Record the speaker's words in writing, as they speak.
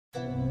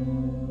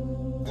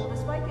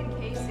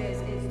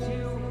cases is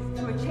due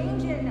to a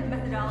change in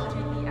methodology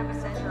at the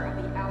epicenter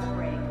of the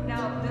outbreak.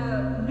 Now,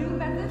 the new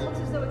method looks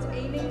as though it's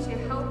aiming to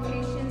help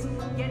patients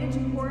get into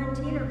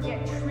quarantine or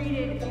get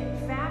treated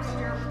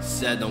faster.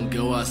 Said don't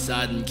go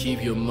outside and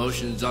keep your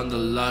emotions on the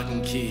lock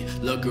and key.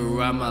 Look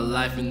around my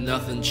life and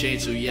nothing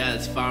changed, so yeah,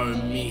 it's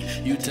following me.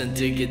 You tend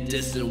to get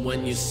distant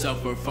when you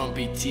suffer from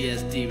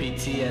PTSD.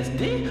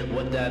 PTSD?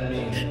 What that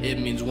mean? It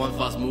means one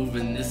false move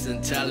and this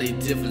entirely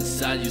different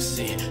side you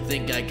see.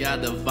 Think I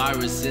got the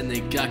virus and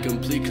it got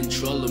complete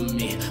control of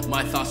me.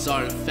 My thoughts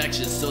are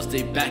infectious, so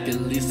stay back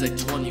at least like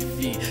 20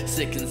 feet.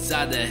 Sick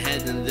inside the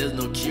head and there's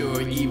no cure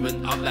or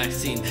even a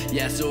vaccine.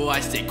 Yeah, so I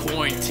stay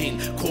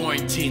quarantined,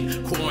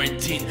 quarantine,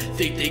 quarantine.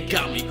 Think they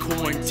got me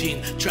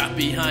quarantined. Trapped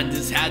behind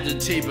this hazard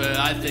tape, but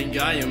I think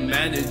I am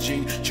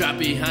managing. Trapped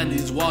behind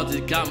these walls,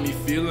 it got me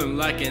feeling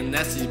like an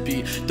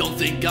SCP. Don't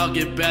think I'll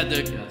get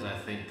better, cause I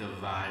think the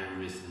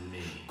virus is me.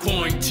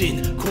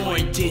 Quarantine,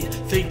 quarantine,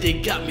 think they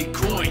got me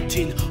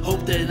quarantined.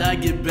 Hope that I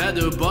get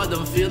better, but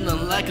I'm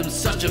feeling like I'm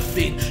such a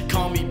fiend.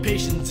 Call me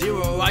patient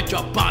zero, I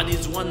drop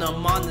bodies when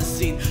I'm on the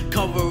scene.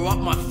 Cover up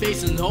my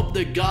face and hope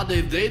to God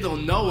that they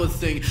don't know a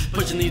thing.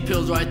 Pushing these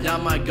pills right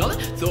down my gullet,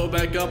 throw it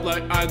back up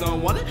like I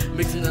don't want it.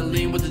 Mixing the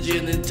lean with the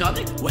gin and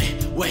tonic.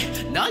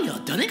 Wait, now y'all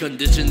done it?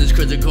 Condition is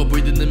critical,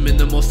 breathing the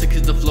minimal. Sick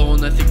is the flow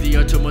and I think they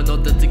are terminal.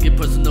 That to get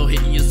personal,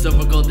 hitting your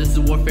cervical. This is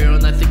warfare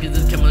and I think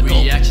it's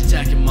chemical. Reaction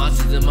attacking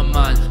monsters in my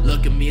mind.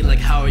 Look at me like,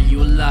 how are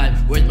you alive?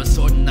 Where's my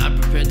sword and I'm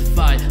prepared to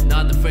fight?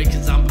 Not afraid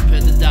cause I'm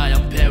prepared to die,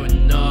 I'm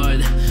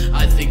paranoid.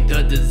 I think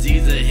the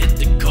disease that hit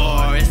the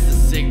core. It's a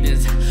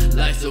sickness,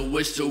 life's a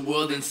wish the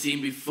world ain't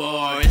seen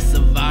before. It's a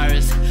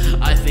virus,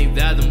 I think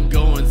that I'm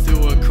going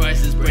through a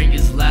crisis. Brain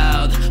gets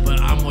loud, but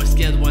I'm more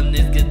scared when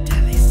it gets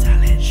deadly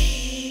silent.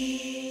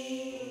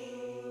 Shh.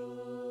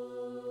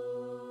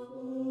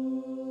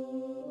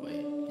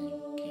 Wait, can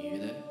you hear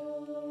that?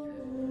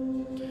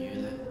 Can you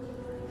hear that?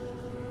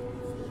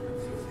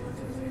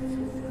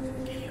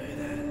 Can you hear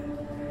that?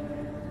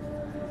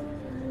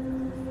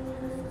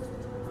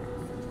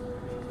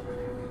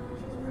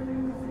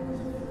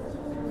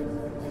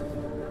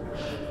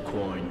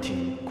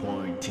 Quarantine,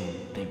 quarantine,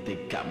 think they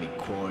got me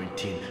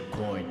quarantined.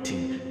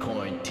 Quarantine,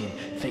 quarantine,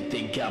 think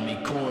they got me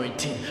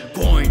quarantined.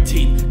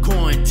 Quarantine,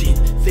 quarantine,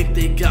 think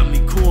they got me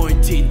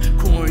quarantined.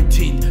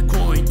 Quarantine,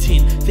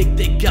 quarantine, think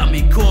they got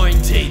me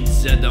quarantined.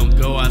 Said don't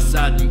go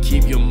outside and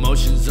keep your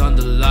emotions on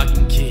the lock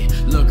and key.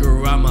 Look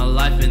around my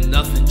life and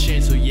nothing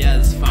changed, so yeah,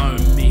 it's fine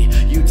with me.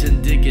 You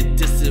tend to get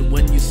distant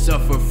when you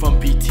suffer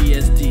from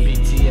PTSD.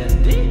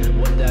 PTSD?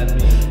 What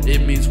that mean?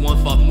 It means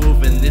one false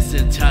move and this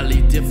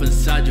entirely different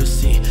side you'll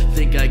see.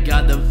 Think I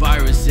got the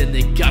virus and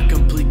they got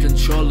complete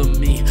control of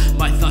me.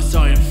 My thoughts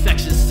are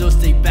infectious, so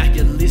stay back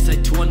at least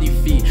like 20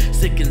 feet.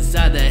 Sick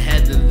inside the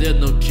head and there's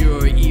no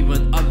cure or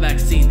even a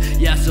vaccine.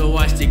 Yeah, so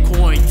I stay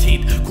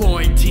quarantined,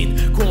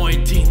 quarantine,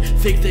 quarantine.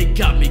 Think they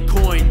got me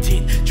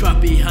quarantined.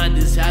 Trapped behind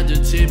this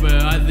hazard tape, but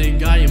I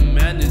think I am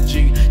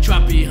managing.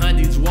 Trapped behind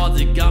these walls,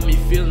 it got me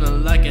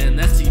feeling like an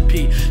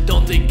SCP.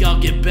 Don't think I'll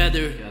get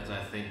better, cause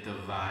I think the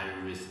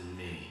virus is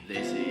me.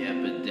 They say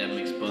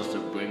epidemic's supposed to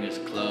bring us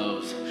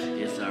close.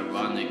 It's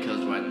ironic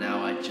cause right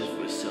now I just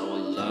feel so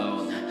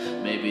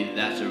alone. Maybe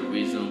that's the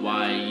reason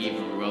why I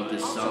even wrote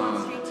this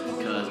song.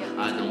 Cause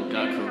I don't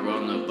got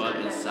corona, but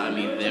inside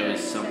me there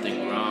is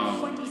something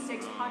wrong.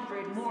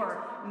 2,600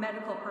 more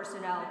medical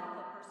personnel